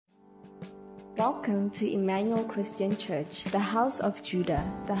Welcome to Emmanuel Christian Church, the house of Judah,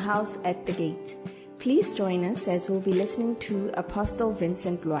 the house at the gate. Please join us as we'll be listening to Apostle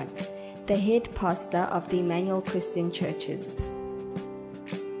Vincent Loate, the head pastor of the Emmanuel Christian Churches.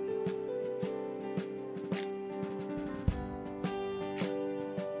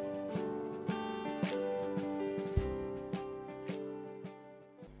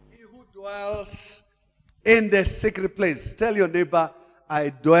 He who dwells in the secret place. Tell your neighbor, I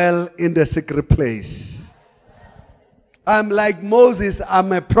dwell in the secret place. I'm like Moses,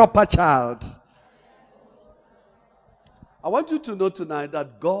 I'm a proper child. I want you to know tonight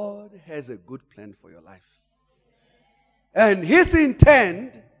that God has a good plan for your life. And his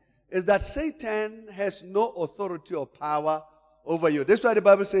intent is that Satan has no authority or power over you. That's why the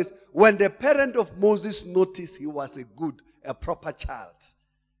Bible says, when the parent of Moses noticed he was a proper child,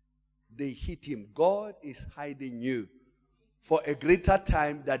 they hid him. God is hiding you for a greater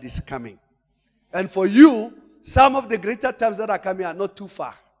time that is coming. And for you, some of the greater times that are coming are not too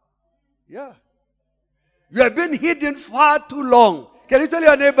far. Yeah. You have been hidden far too long. Can you tell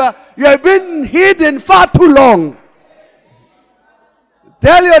your neighbor, you have been hidden far too long?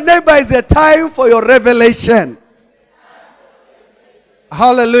 Tell your neighbor, it's a time for your revelation.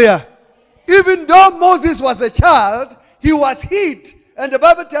 Hallelujah. Even though Moses was a child, he was hid. And the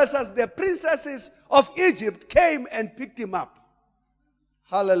Bible tells us the princesses of Egypt came and picked him up.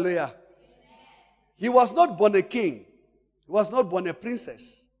 Hallelujah. He was not born a king. He was not born a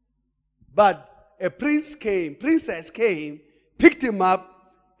princess. But a princess came, picked him up,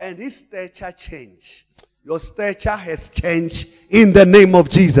 and his stature changed. Your stature has changed in the name of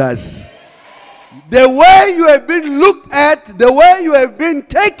Jesus. The way you have been looked at, the way you have been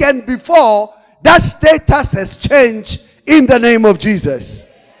taken before, that status has changed in the name of Jesus.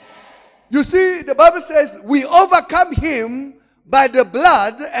 You see, the Bible says we overcome him by the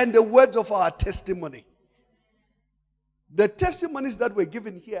blood and the word of our testimony. The testimonies that we're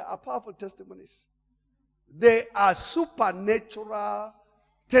given here are powerful testimonies. They are supernatural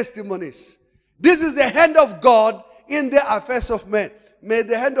testimonies. This is the hand of God in the affairs of men. May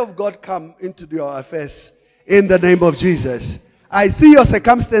the hand of God come into your affairs in the name of Jesus. I see your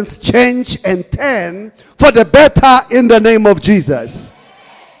circumstance change and turn for the better in the name of Jesus.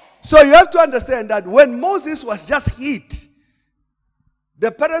 So you have to understand that when Moses was just hid,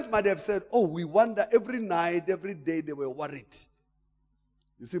 the parents might have said, oh, we wonder every night, every day they were worried.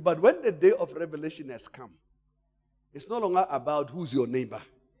 You see, but when the day of revelation has come, it's no longer about who's your neighbor.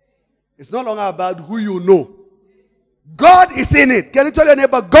 It's no longer about who you know. God is in it. Can you tell your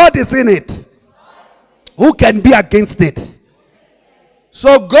neighbor, God is in it? Who can be against it?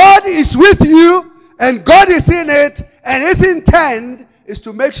 So God is with you and God is in it, and his intent is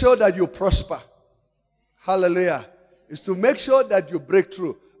to make sure that you prosper. Hallelujah. Is to make sure that you break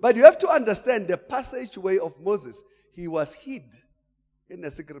through. But you have to understand the passageway of Moses. He was hid in a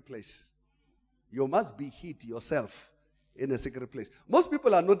secret place. You must be hid yourself in a secret place. Most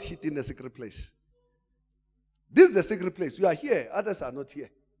people are not hid in a secret place. This is a secret place. You are here. Others are not here.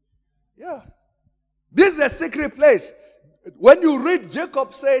 Yeah. This is a secret place. When you read,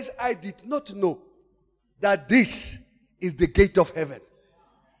 Jacob says, I did not know that this is the gate of heaven.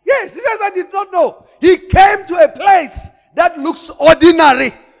 Yes, he says, I did not know. He came to a place that looks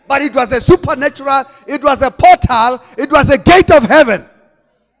ordinary, but it was a supernatural, it was a portal, it was a gate of heaven.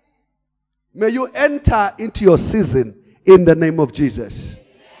 May you enter into your season in the name of Jesus.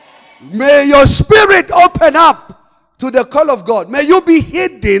 May your spirit open up to the call of God. May you be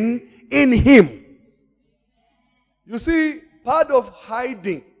hidden in him. You see, part of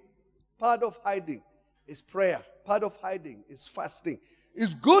hiding is prayer. Part of hiding is fasting.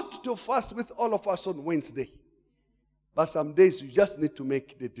 It's good to fast with all of us on Wednesday. But some days you just need to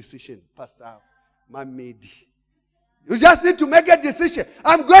make the decision. Pastor Mamedi. You just need to make a decision.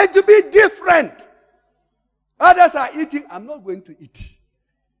 I'm going to be different. Others are eating. I'm not going to eat.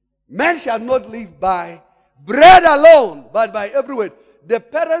 Men shall not live by bread alone, but by every word. The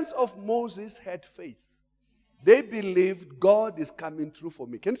parents of Moses had faith. They believed God is coming through for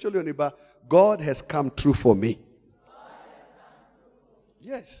me. Can you tell your neighbor, God has come through for me?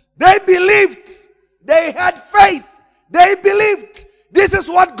 Yes. They believed. They had faith. They believed. This is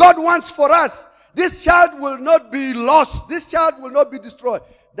what God wants for us. This child will not be lost. This child will not be destroyed.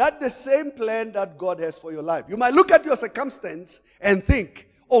 That's the same plan that God has for your life. You might look at your circumstance and think,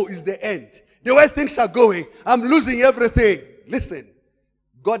 oh, it's the end. The way things are going, I'm losing everything. Listen,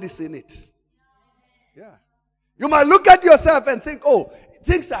 God is in it. Yeah. You might look at yourself and think, oh,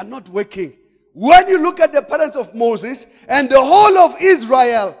 things are not working. When you look at the parents of Moses and the whole of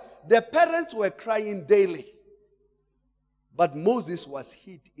Israel, the parents were crying daily. But Moses was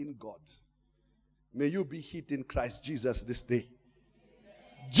hid in God. May you be hid in Christ Jesus this day.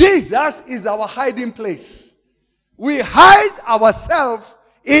 Jesus is our hiding place. We hide ourselves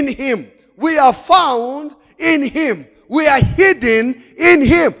in Him. We are found in Him. We are hidden in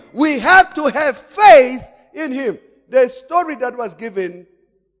Him. We have to have faith in Him. The story that was given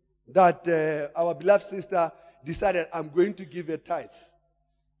that our beloved sister decided, I'm going to give a tithe.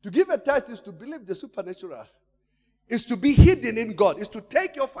 To give a tithe is to believe the supernatural. Is to be hidden in God. Is to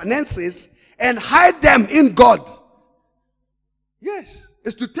take your finances and hide them in God. Yes.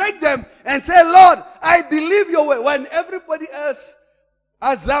 Is to take them and say, Lord, I believe your way. When everybody else,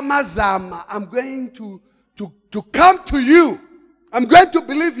 azama, I'm going to come to you. I'm going to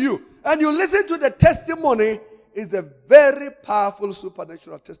believe you. And you listen to the testimony. It's a very powerful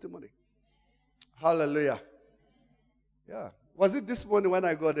supernatural testimony. Hallelujah. Yeah. Was it this morning when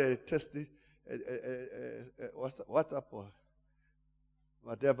I got a WhatsApp or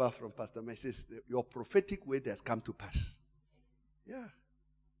whatever from Pastor Mesh? Says your prophetic word has come to pass. Yeah.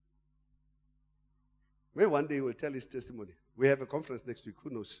 Maybe one day he will tell his testimony. We have a conference next week. Who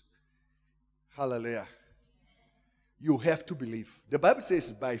knows? Hallelujah. You have to believe. The Bible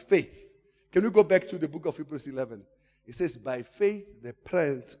says by faith. Can we go back to the book of Hebrews 11? It says by faith the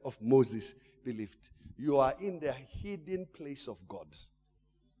parents of Moses believed. You are in the hidden place of God.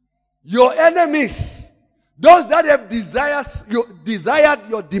 Your enemies, those that have desired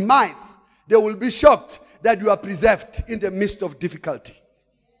your demise, they will be shocked that you are preserved in the midst of difficulty.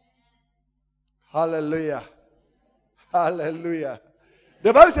 Hallelujah. Hallelujah.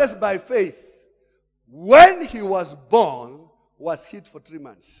 The Bible says by faith, when he was born, was hid for 3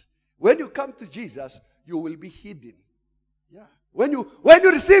 months. When you come to Jesus, you will be hidden. Yeah. When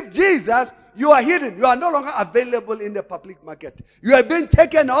you receive Jesus, you are hidden. You are no longer available in the public market. You have been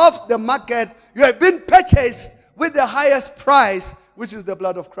taken off the market. You have been purchased with the highest price, which is the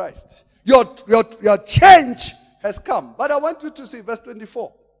blood of Christ. Your change has come. But I want you to see verse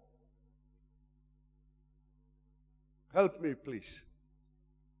 24. Help me, please.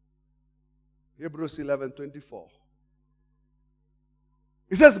 Hebrews 11:24.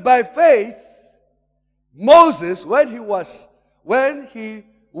 It says, by faith, Moses, when he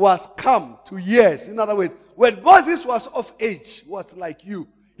was come to years, in other words, when Moses was of age, was like you,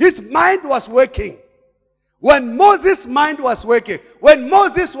 his mind was working. When Moses' mind was working, when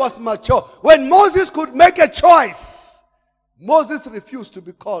Moses was mature, when Moses could make a choice, Moses refused to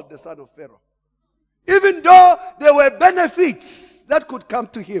be called the son of Pharaoh. Even though there were benefits that could come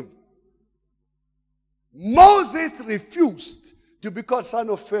to him, Moses refused to be called son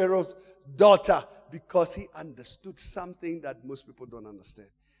of Pharaoh's daughter because he understood something that most people don't understand.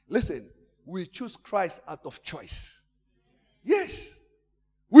 Listen, we choose Christ out of choice. Yes.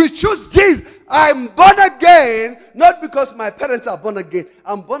 We choose Jesus. I'm born again, not because my parents are born again.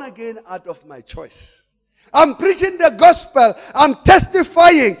 I'm born again out of my choice. I'm preaching the gospel. I'm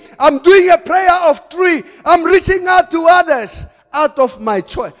testifying. I'm doing a prayer of 3. I'm reaching out to others out of my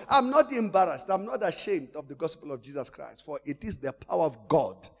choice. I'm not embarrassed. I'm not ashamed of the gospel of Jesus Christ, for it is the power of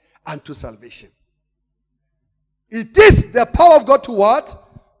God unto salvation. It is the power of God to what?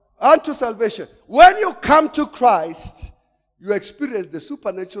 Unto salvation. When you come to Christ, you experience the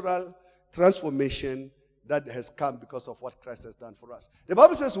supernatural transformation that has come because of what Christ has done for us. The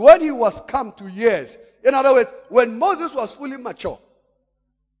Bible says when he was come to years, in other words, when Moses was fully mature,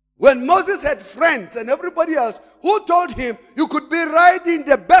 when Moses had friends and everybody else who told him you could be riding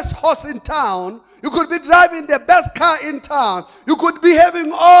the best horse in town, you could be driving the best car in town, you could be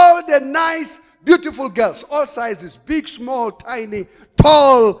having all the nice, beautiful girls, all sizes, big, small, tiny,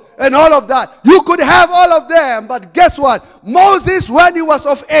 tall, and all of that. You could have all of them, but guess what? Moses, when he was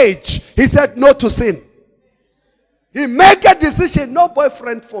of age, he said no to sin. He made a decision, no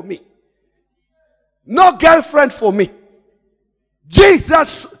boyfriend for me. No girlfriend for me.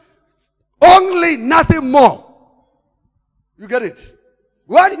 Jesus only, nothing more. You get it?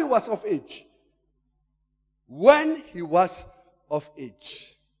 When he was of age. When he was of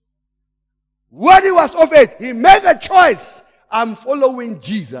age. When he was of age, he made a choice. I'm following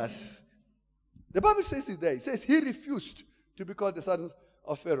Jesus. The Bible says it there. It says he refused to be called the son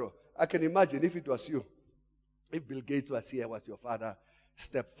of Pharaoh. I can imagine if it was you. If Bill Gates was here, was your father,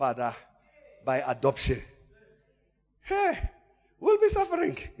 stepfather, by adoption. Hey, we'll be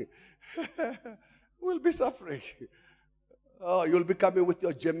suffering. We'll be suffering. Oh, you'll be coming with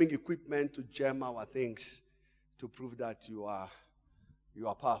your jamming equipment to jam our things to prove that you are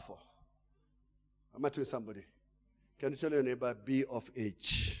powerful. Am I telling somebody? Can you tell your neighbor, be of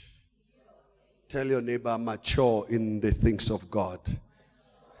age? Tell your neighbor, mature in the things of God.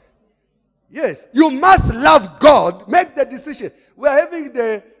 Yes, you must love God. Make the decision. We are having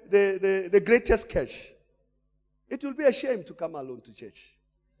the the greatest catch. It will be a shame to come alone to church.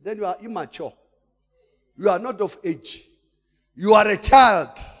 Then you are immature. You are not of age. You are a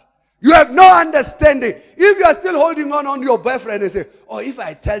child. You have no understanding. If you are still holding on your boyfriend and say, oh, if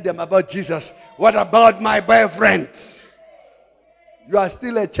I tell them about Jesus, what about my boyfriend? You are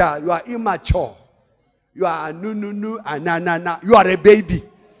still a child. You are immature. You are a nu, a na. You are a baby.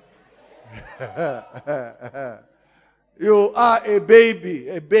 You are a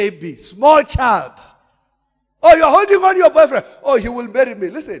baby, small child. Oh, you're holding on your boyfriend. Oh, he will marry me.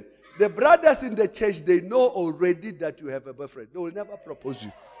 Listen, the brothers in the church, they know already that you have a boyfriend. They will never propose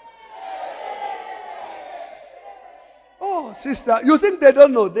you. Oh, sister, you think they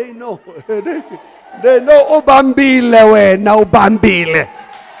don't know? They know. They know. Obambile we na ubambile.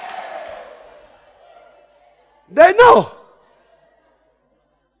 They know.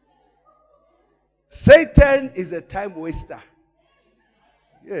 Satan is a time waster.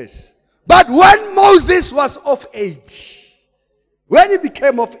 Yes. But when Moses was of age, when he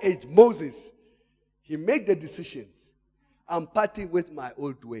became of age, Moses, he made the decision. I'm parting with my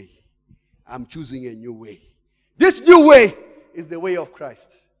old way. I'm choosing a new way. This new way is the way of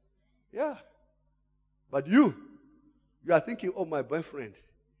Christ. Yeah. But you are thinking, oh, my boyfriend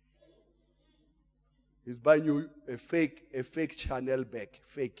is buying you a fake Chanel bag.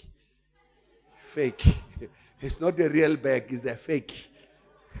 Fake. It's not a real bag, it's a fake.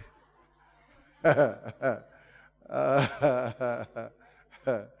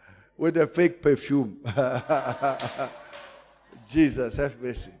 With a fake perfume. Jesus, have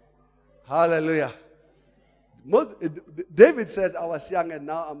mercy. Hallelujah. David said, I was young and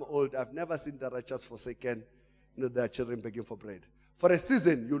now I'm old. I've never seen the righteous forsaken, nor their children begging for bread. For a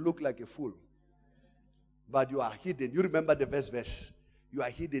season, you look like a fool. But you are hidden. You remember the verse. You are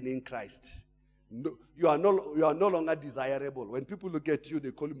hidden in Christ. No, you are no longer desirable. When people look at you,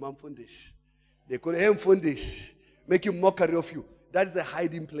 they call you Mamfundish. They call him Fundish. Making mockery of you. That is a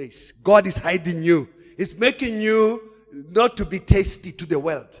hiding place. God is hiding you. He's making you not to be tasty to the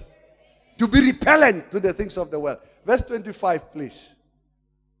world. To be repellent to the things of the world. Verse 25, please.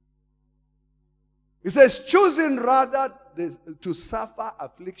 It says, choosing rather to suffer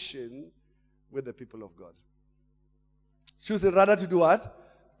affliction with the people of God. Choosing rather to do what?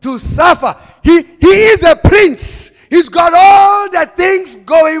 To suffer. He is a prince. He's got all the things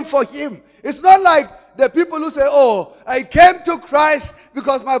going for him. It's not like the people who say, oh, I came to Christ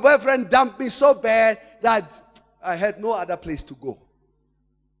because my boyfriend dumped me so bad that I had no other place to go.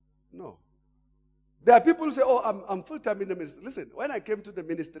 No. There are people who say, oh, I'm full-time in the ministry. Listen, when I came to the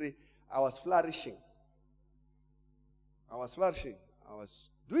ministry, I was flourishing. I was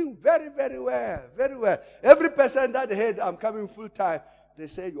doing very, very well. Very well. Every person that heard I'm coming full-time, they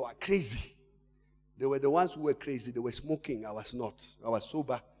say, you are crazy. They were the ones who were crazy. They were smoking. I was not. I was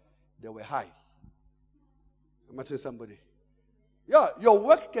sober. They were high. I'm telling somebody. Yeah, your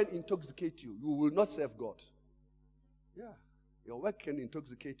work can intoxicate you. You will not serve God. Yeah, your work can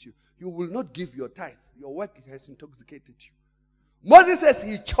intoxicate you. You will not give your tithe. Your work has intoxicated you. Moses says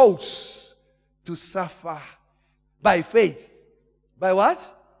he chose to suffer by faith. By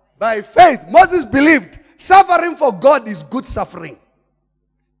what? By faith. Moses believed suffering for God is good suffering.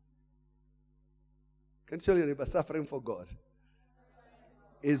 Can you tell your neighbor, suffering for God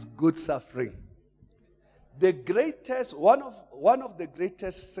is good suffering. The greatest, one of the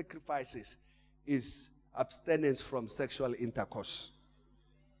greatest sacrifices is abstinence from sexual intercourse.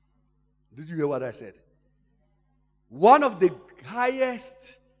 Did you hear what I said? One of the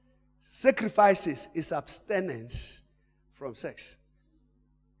highest sacrifices is abstinence from sex.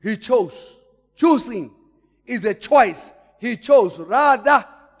 He chose. Choosing is a choice. He chose rather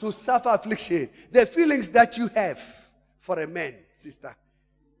to suffer affliction. The feelings that you have for a man, sister.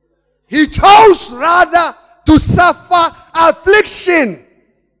 He chose rather to suffer affliction.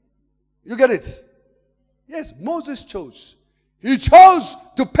 You get it? Yes, Moses chose. He chose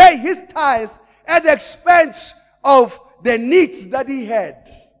to pay his tithe at the expense of the needs that he had.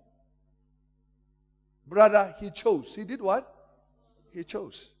 Brother, he chose. He did what? He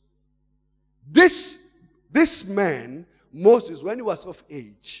chose. This man, Moses, when he was of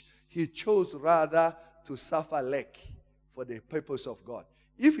age, he chose rather to suffer lack for the purpose of God.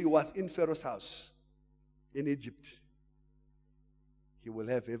 If he was in Pharaoh's house in Egypt, he will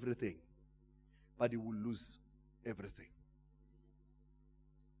have everything, but he will lose everything.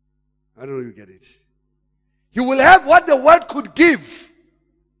 I don't know if you get it. He will have what the world could give,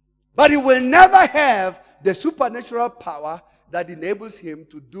 but he will never have the supernatural power that enables him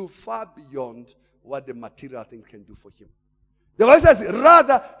to do far beyond what the material thing can do for him. The Bible says,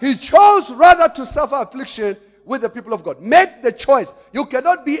 rather, he chose rather to suffer affliction with the people of God. Make the choice. You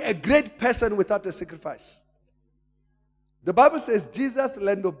cannot be a great person without a sacrifice. The Bible says Jesus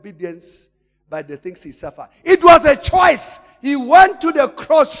learned obedience by the things he suffered. It was a choice. He went to the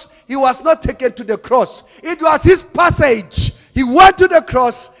cross. He was not taken to the cross. It was his passage. He went to the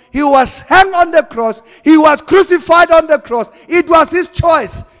cross. He was hung on the cross. He was crucified on the cross. It was his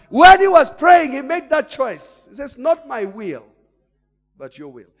choice. When he was praying, he made that choice. He says, not my will, but your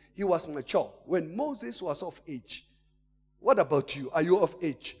will. He was mature. When Moses was of age, what about you? Are you of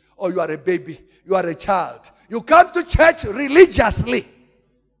age? Or you are a baby? You are a child? You come to church religiously.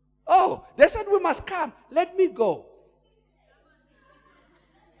 Oh, they said we must come. Let me go.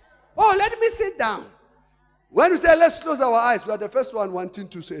 Oh, let me sit down. When we say let's close our eyes, we are the first one wanting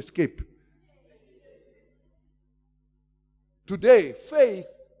to escape. Today, faith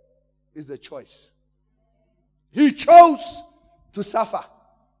is a choice. He chose to suffer.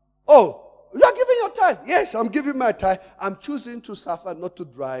 Oh, you are giving your tithe. Yes, I'm giving my tithe. I'm choosing to suffer, not to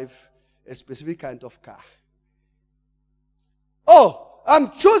drive a specific kind of car. Oh,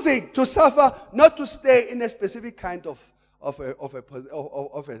 I'm choosing to suffer, not to stay in a specific kind of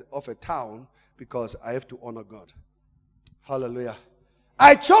a town, because I have to honor God. Hallelujah.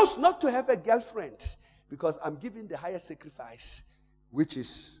 I chose not to have a girlfriend because I'm giving the highest sacrifice, which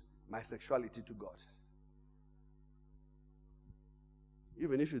is my sexuality to God.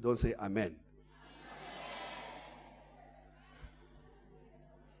 Even if you don't say amen.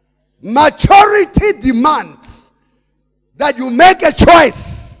 Maturity demands that you make a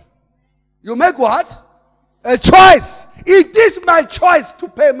choice. You make what? A choice. It is my choice to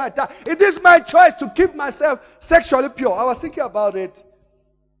pay my tithe. It is my choice to keep myself sexually pure. I was thinking about it,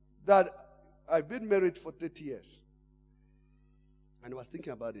 that I've been married for 30 years. And I was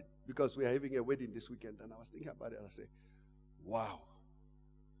thinking about it because we are having a wedding this weekend. And I was thinking about it and I said, wow.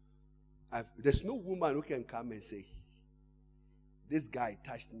 There's no woman who can come and say, this guy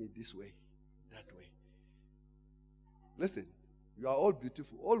touched me this way, that way. Listen, you are all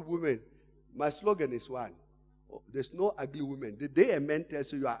beautiful. All women, my slogan is one. There's no ugly women. The day a man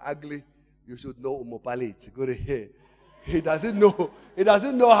tells you you are ugly, you should know Umopali. Go to here. He doesn't know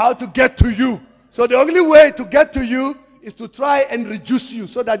how to get to you. So the only way to get to you is to try and reduce you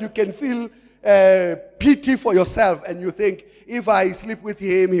so that you can feel pity for yourself, and you think, if I sleep with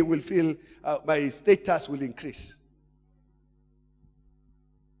him, he will feel my status will increase.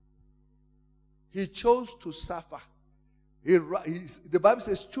 He chose to suffer. The Bible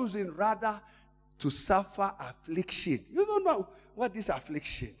says, choosing rather to suffer affliction. You don't know what is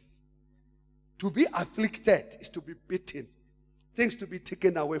afflictions. To be afflicted is to be beaten. Things to be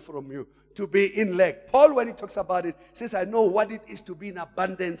taken away from you. To be in lack. Paul, when he talks about it, says, I know what it is to be in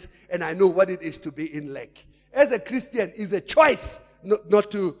abundance, and I know what it is to be in lack. As a Christian, it's a choice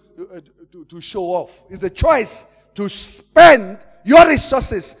not to show off. It's a choice to spend your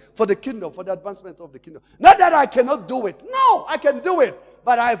resources for the kingdom, for the advancement of the kingdom. Not that I cannot do it. No, I can do it.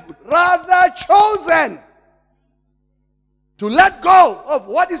 But I've rather chosen to let go of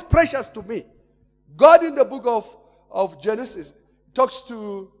what is precious to me. God in the book of Genesis talks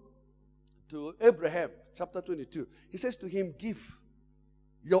to Abraham, chapter 22. He says to him, give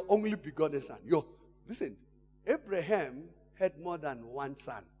your only begotten son. Listen, Abraham had more than one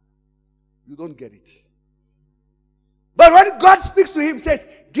son. You don't get it. But when God speaks to him, he says,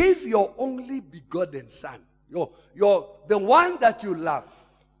 give your only begotten son. The one that you love.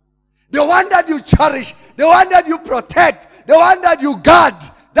 The one that you cherish. The one that you protect. The one that you guard.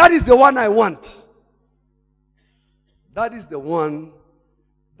 That is the one I want. That is the one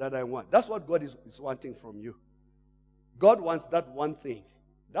that I want. That's what God is wanting from you. God wants that one thing.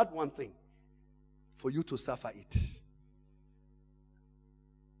 That one thing. For you to suffer it.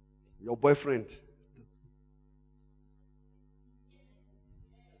 Your boyfriend.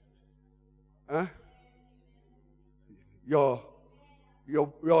 Huh? Your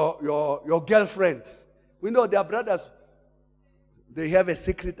girlfriend. We know their brothers, they have a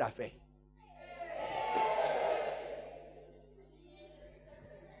secret affair.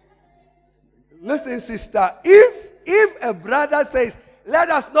 Listen, sister, if a brother says, let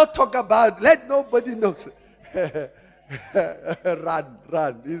us not talk about, let nobody know. Run.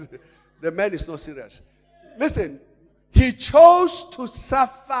 The man is not serious. Listen, he chose to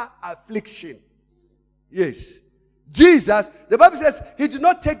suffer affliction. Yes. Jesus, the Bible says, he did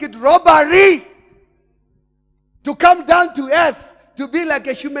not take it robbery to come down to earth to be like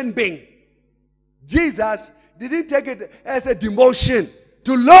a human being. Jesus didn't take it as a demotion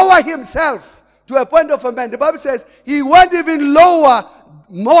to lower himself to a point of a man. The Bible says he went even lower,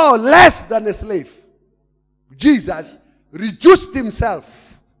 more or less than a slave. Jesus reduced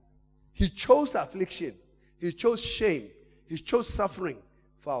himself. He chose affliction. He chose shame. He chose suffering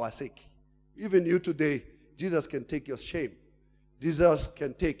for our sake. Even you today, Jesus can take your shame. Jesus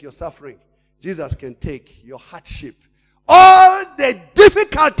can take your suffering. Jesus can take your hardship. All the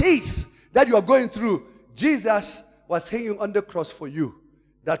difficulties that you are going through, Jesus was hanging on the cross for you.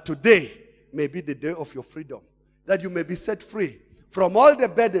 That today may be the day of your freedom. That you may be set free from all the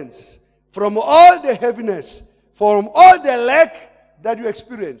burdens, from all the heaviness, from all the lack that you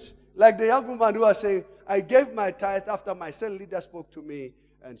experience. Like the young woman who was saying, I gave my tithe after my cell leader spoke to me,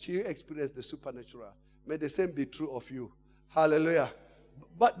 and she experienced the supernatural. May the same be true of you. Hallelujah.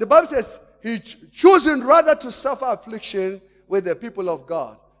 But the Bible says, he choosing rather to suffer affliction with the people of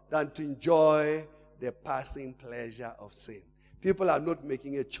God than to enjoy the passing pleasure of sin. People are not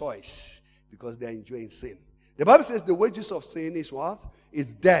making a choice because they are enjoying sin. The Bible says the wages of sin is what?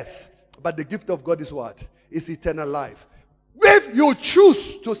 Is death. But the gift of God is what? Is eternal life. If you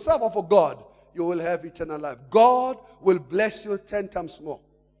choose to suffer for God, you will have eternal life. God will bless you 10 times more.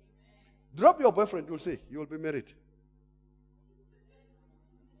 Drop your boyfriend, you'll see. You will be married.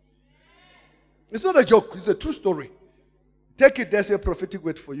 It's not a joke. It's a true story. Take it. There's a prophetic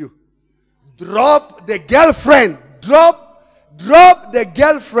word for you. Drop the girlfriend. Drop the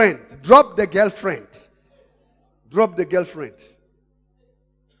girlfriend. Drop the girlfriend. Drop the girlfriend.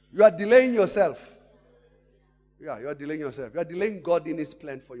 You are delaying yourself. Yeah, you are delaying yourself. You are delaying God in his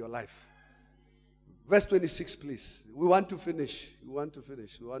plan for your life. Verse 26, please. We want to finish. We want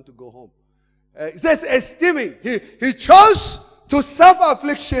to go home. It says esteeming. He chose to suffer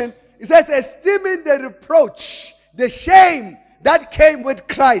affliction. It says esteeming the reproach, the shame that came with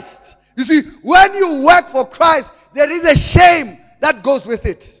Christ. You see, when you work for Christ, there is a shame that goes with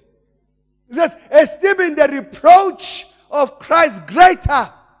it. It says esteeming the reproach of Christ's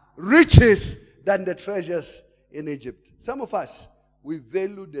greater riches than the treasures in Egypt. Some of us, we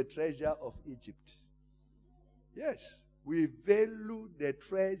value the treasure of Egypt. Yes, we value the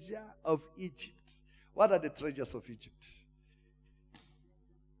treasure of Egypt. What are the treasures of Egypt?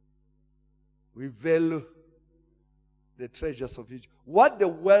 We value the treasures of Egypt. What the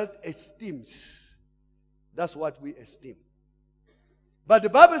world esteems, that's what we esteem. But the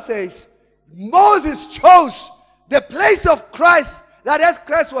Bible says Moses chose the place of Christ, that as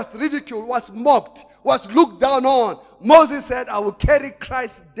Christ was ridiculed, was mocked, was looked down on. Moses said, I will carry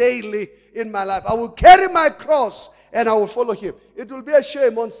Christ daily in my life. I will carry my cross and I will follow him. It will be a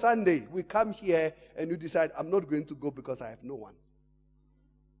shame on Sunday. We come here and you decide, I'm not going to go because I have no one.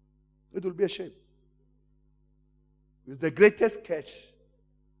 It will be a shame. It's the greatest catch.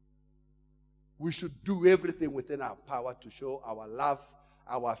 We should do everything within our power to show our love,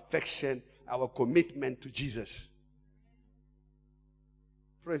 our affection, our commitment to Jesus.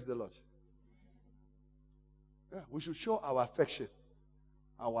 Praise the Lord. Yeah, we should show our affection,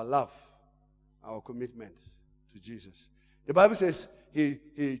 our love, our commitment to Jesus. The Bible says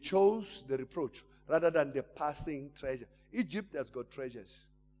he chose the reproach rather than the passing treasure. Egypt has got treasures.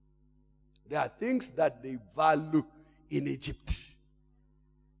 There are things that they value in Egypt.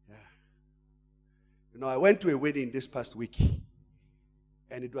 Yeah. You know, I went to a wedding this past week,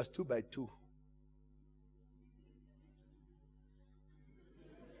 and it was 2x2.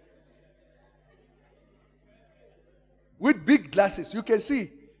 With big glasses. You can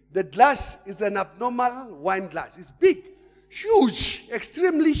see the glass is an abnormal wine glass. It's big, huge,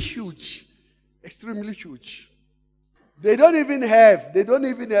 extremely huge. Extremely huge. They don't even have,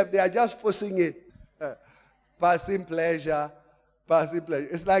 they are just forcing it. Passing pleasure.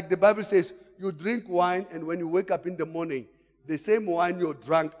 It's like the Bible says, you drink wine and when you wake up in the morning, the same wine you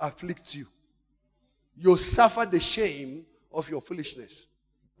drank afflicts you. You suffer the shame of your foolishness.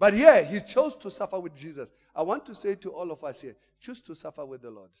 But here, he chose to suffer with Jesus. I want to say to all of us here, choose to suffer with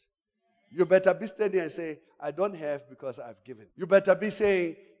the Lord. You better be standing and say, I don't have because I've given. You better be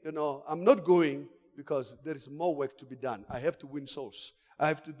saying, I'm not going because there is more work to be done. I have to win souls. I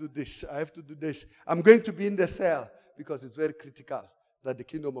have to do this. I have to do this. I'm going to be in the cell because it's very critical that the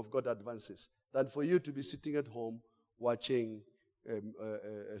kingdom of God advances than for you to be sitting at home watching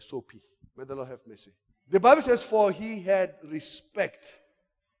soapy. May the Lord have mercy. The Bible says, for he had respect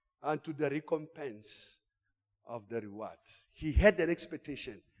unto the recompense of the reward. He had an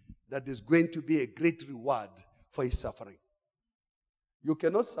expectation that there's going to be a great reward for his suffering. You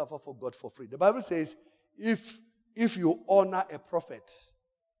cannot suffer for God for free. The Bible says, if you honor a prophet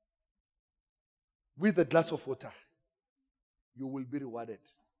with a glass of water, you will be rewarded.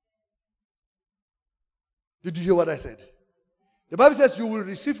 Did you hear what I said? The Bible says you will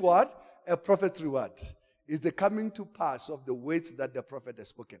receive what? A prophet's reward. It's the coming to pass of the words that the prophet has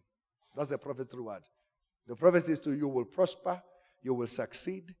spoken. That's the prophet's reward. The prophecy is to you will prosper, you will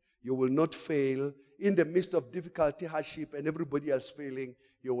succeed, you will not fail. In the midst of difficulty, hardship, and everybody else failing,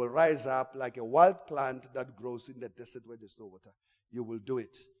 you will rise up like a wild plant that grows in the desert where there's no water. You will do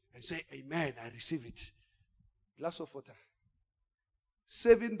it. And say, amen, I receive it. Glass of water.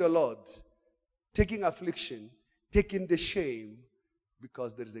 Serving the Lord, taking affliction, taking the shame,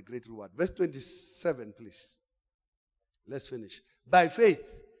 because there is a great reward. Verse 27, please. Let's finish. By faith,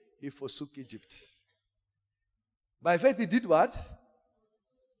 he forsook Egypt. By faith, he did what?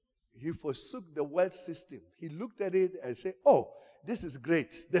 He forsook the world system. He looked at it and said, oh, this is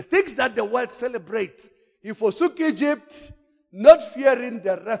great. The things that the world celebrates. He forsook Egypt, not fearing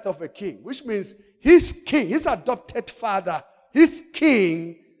the wrath of a king, which means his king, his adopted father, his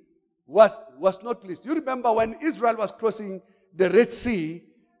king was not pleased. You remember when Israel was crossing the Red Sea,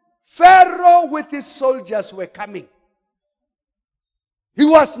 Pharaoh with his soldiers were coming. He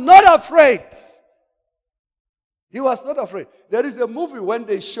was not afraid. He was not afraid. There is a movie when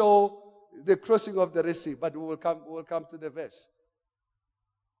they show the crossing of the Red Sea, but we will come to the verse.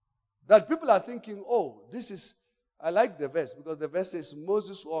 That people are thinking, oh, I like the verse, because the verse says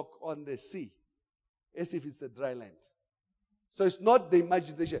Moses walked on the sea as if it's a dry land. So it's not the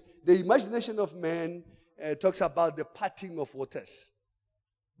imagination. The imagination of man talks about the parting of waters.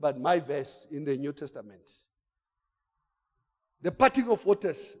 But my verse in the New Testament, the parting of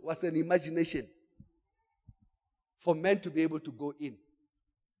waters was an imagination for men to be able to go in.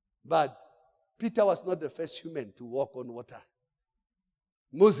 But Peter was not the first human to walk on water.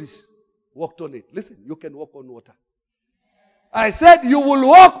 Moses walked on it. Listen, you can walk on water. I said you will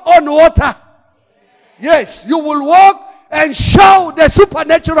walk on water. Yes, you will walk and show the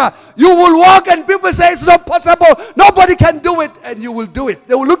supernatural. You will walk and people say it's not possible. Nobody can do it, and you will do it.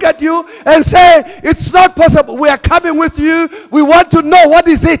 They will look at you and say, it's not possible. We are coming with you. We want to know what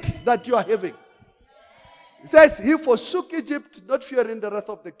is it that you are having. It says, he forsook Egypt, not fearing the wrath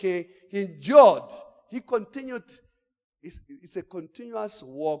of the king. He endured. He continued. It's a continuous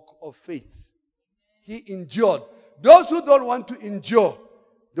walk of faith. He endured. Those who don't want to endure,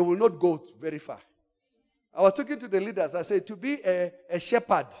 they will not go very far. I was talking to the leaders. I said, to be a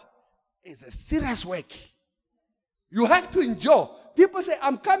shepherd is a serious work. You have to endure. People say,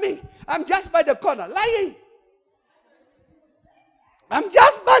 I'm coming. I'm just by the corner. Lying. I'm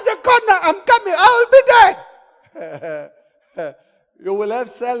just by the corner. I'm coming. I will be there. You will have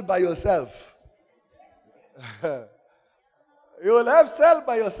cell by yourself. You will have cell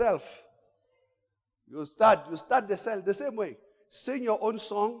by yourself. You start the cell the same way. Sing your own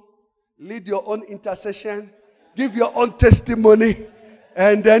song. Lead your own intercession, give your own testimony,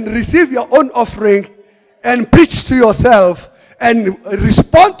 and then receive your own offering and preach to yourself and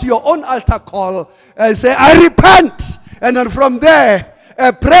respond to your own altar call and say, I repent. And then from there,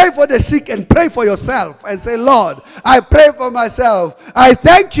 pray for the sick and pray for yourself and say, Lord, I pray for myself. I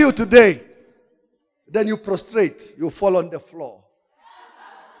thank you today. Then you prostrate, you fall on the floor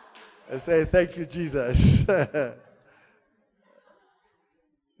and say, thank you, Jesus.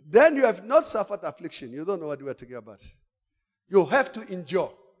 Then you have not suffered affliction. You don't know what we are talking about. You have to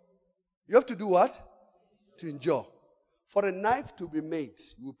endure. You have to do what? To endure. For a knife to be made,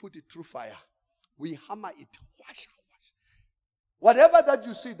 we put it through fire. We hammer it. Wash. Whatever that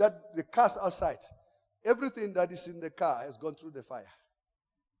you see, that the cars outside, everything that is in the car has gone through the fire.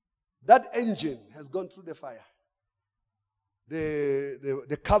 That engine has gone through the fire.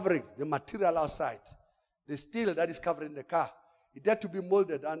 The covering, the material outside, the steel that is covering the car, it had to be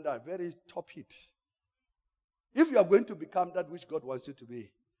molded under very top heat. If you are going to become that which God wants you to be,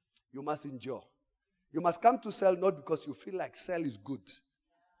 you must endure. You must come to cell not because you feel like cell is good.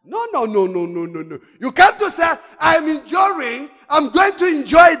 No. You come to cell, I'm enjoying, I'm going to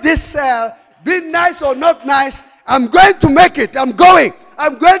enjoy this cell, be nice or not nice, I'm going to make it, I'm going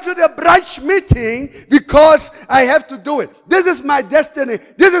to the branch meeting because I have to do it. This is my destiny.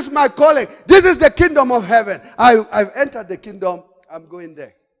 This is my calling. This is the kingdom of heaven. I've entered the kingdom. I'm going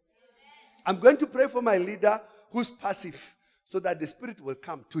there. I'm going to pray for my leader who's passive so that the Spirit will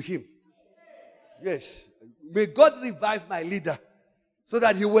come to him. Yes. May God revive my leader so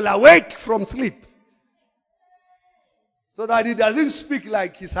that he will awake from sleep. So that he doesn't speak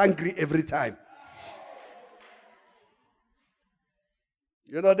like he's hungry every time.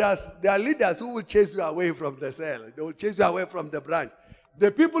 You know, there are leaders who will chase you away from the cell. They will chase you away from the branch. The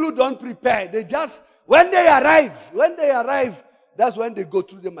people who don't prepare, they just, when they arrive, that's when they go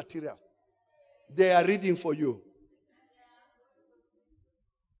through the material. They are reading for you.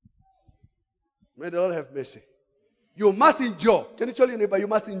 May the Lord have mercy. You must endure. Can you tell your neighbor, you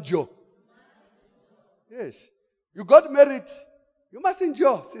must endure? Yes. You got married. You must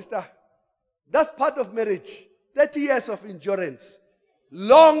endure, sister. That's part of marriage. 30 years of endurance.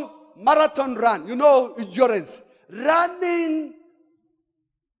 Long marathon run. You know endurance. Running.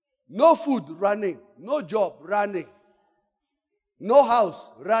 No food, running. No job, running. No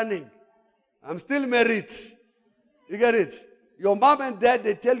house, running. I'm still married. You get it? Your mom and dad,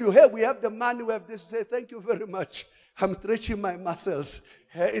 they tell you, hey, we have the money, we have this. You say, thank you very much. I'm stretching my muscles.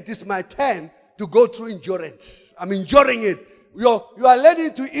 Hey, it is my turn to go through endurance. I'm enduring it. You are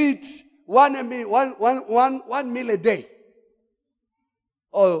learning to eat one meal a day.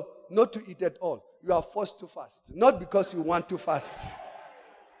 Or not to eat at all. You are forced to fast. Not because you want to fast.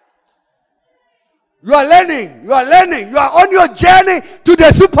 You are learning. You are learning. You are on your journey to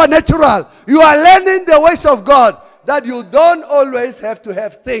the supernatural. You are learning the ways of God. That you don't always have to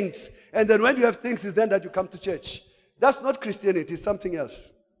have things. And then when you have things, it's then that you come to church. That's not Christianity. It's something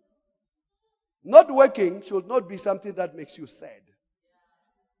else. Not working should not be something that makes you sad.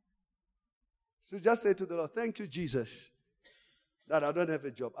 So just say to the Lord, thank you, Jesus, that I don't have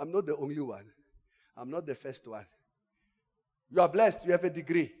a job. I'm not the only one. I'm not the first one. You are blessed. You have a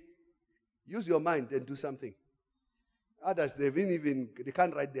degree. Use your mind and do something. Others, they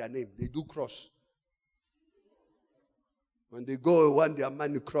can't write their name. They do cross. When they go, want their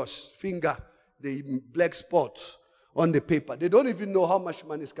money cross, finger, the black spot on the paper. They don't even know how much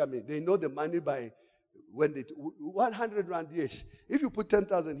money is coming. They know the money by when they 100 rand, yes. If you put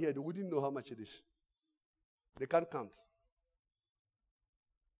 10,000 here, they wouldn't know how much it is. They can't count.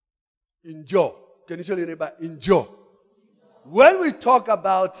 Endure. Can you tell your neighbor? Endure. When we talk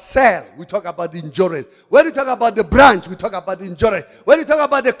about cell, we talk about endurance. When we talk about the branch, we talk about endurance. When we talk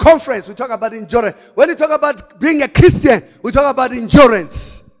about the conference, we talk about endurance. When we talk about being a Christian, we talk about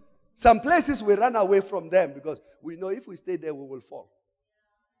endurance. Some places we run away from them because we know if we stay there, we will fall.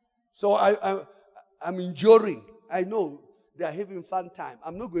 So I'm enduring. I know they are having fun time.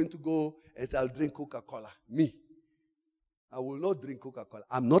 I'm not going to go and say I'll drink Coca-Cola. Me. I will not drink Coca-Cola.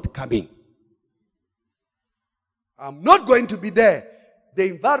 I'm not coming. I'm not going to be there. The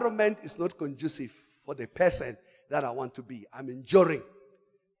environment is not conducive for the person that I want to be. I'm enduring.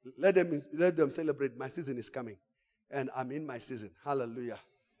 Let them celebrate. My season is coming. And I'm in my season. Hallelujah.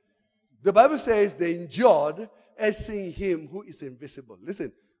 The Bible says they endured as seeing him who is invisible.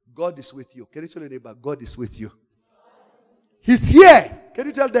 Listen, God is with you. Can you tell your neighbor, God is with you? He's here. Can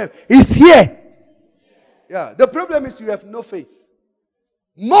you tell them? He's here. Yeah. The problem is you have no faith.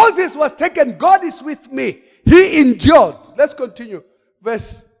 Moses was taken. God is with me. He endured. Let's continue.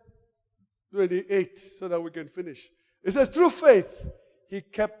 Verse 28 so that we can finish. It says, through faith, he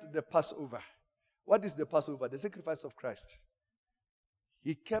kept the Passover. What is the Passover? The sacrifice of Christ.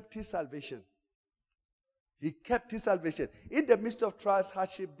 He kept his salvation. He kept his salvation. In the midst of trials,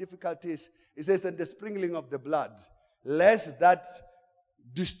 hardship, difficulties, it says, and the sprinkling of the blood, lest that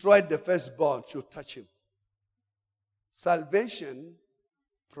destroyed the firstborn should touch him. Salvation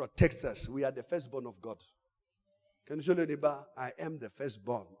protects us. We are the firstborn of God. Can you show your neighbor, I am the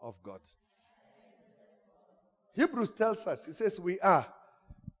firstborn of God. Hebrews tells us, it says we are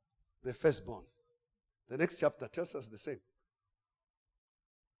the firstborn. The next chapter tells us the same.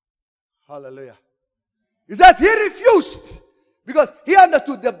 Hallelujah. He says he refused because he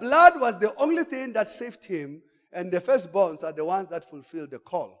understood the blood was the only thing that saved him, and the firstborns are the ones that fulfill the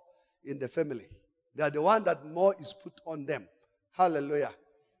call in the family. They are the one that more is put on them. Hallelujah.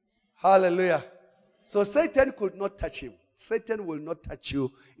 Hallelujah. So Satan could not touch him. Satan will not touch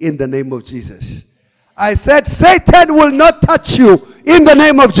you in the name of Jesus. I said Satan will not touch you in the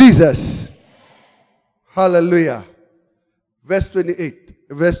name of Jesus. Hallelujah. Verse 28.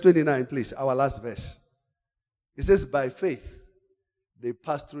 Verse 29, please. Our last verse. It says, by faith, they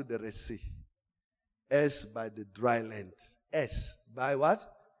passed through the Red Sea, as by the dry land. As by what?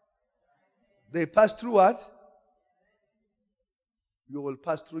 They passed through what? You will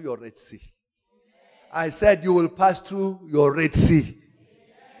pass through your Red Sea. I said you will pass through your Red Sea.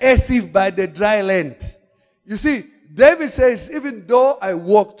 As if by the dry land. You see, David says, even though I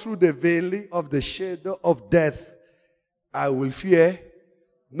walk through the valley of the shadow of death, I will fear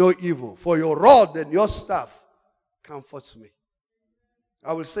no evil. For your rod and your staff comforts me.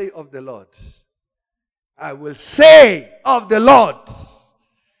 I will say of the Lord. I will say of the Lord.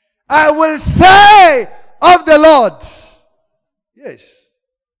 I will say of the Lord. Yes,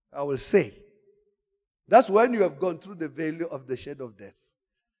 I will say. That's when you have gone through the valley of the shadow of death.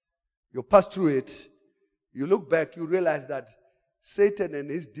 You pass through it. You look back, you realize that Satan and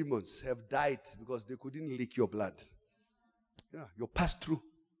his demons have died because they couldn't lick your blood. Yeah, you pass through.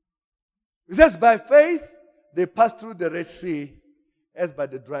 It says, by faith, they passed through the Red Sea as by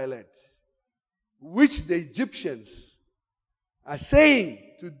the dry land, which the Egyptians are saying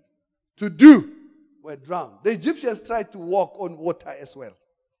to to do were drowned. The Egyptians tried to walk on water as well.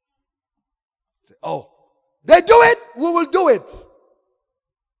 Say, oh, they do it, we will do it.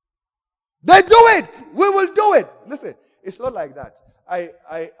 They do it, we will do it. Listen, it's not like that. I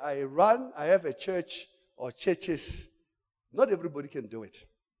have a church or churches. Not everybody can do it.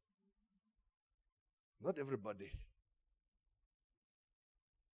 Not everybody.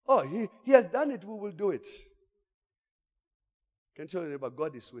 Oh, he has done it, we will do it. Can you tell your neighbor,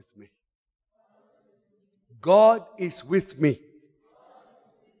 God is with me? God is with me.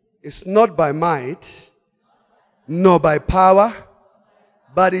 It's not by might, nor by power,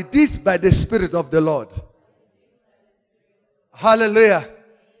 but it is by the Spirit of the Lord. Hallelujah.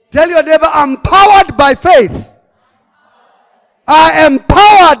 Tell your neighbor, I'm powered by faith. I am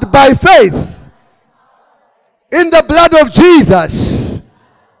powered by faith in the blood of Jesus.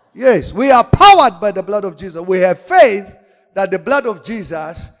 Yes, we are powered by the blood of Jesus. We have faith that the blood of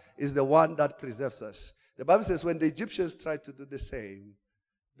Jesus is the one that preserves us. The Bible says when the Egyptians tried to do the same,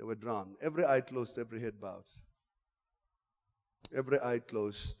 they were drowned. Every eye closed, every head bowed. Every eye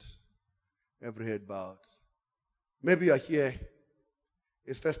closed, every head bowed. Maybe you are here.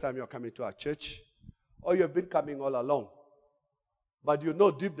 It's first time you're coming to our church. Or you have been coming all along. But you know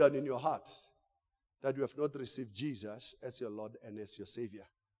deep down in your heart that you have not received Jesus as your Lord and as your Savior.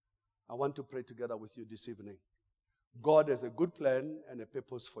 I want to pray together with you this evening. God has a good plan and a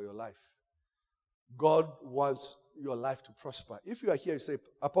purpose for your life. God wants your life to prosper. If you are here, you say,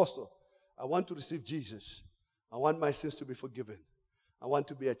 Apostle, I want to receive Jesus. I want my sins to be forgiven. I want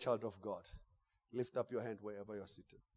to be a child of God. Lift up your hand wherever you're seated.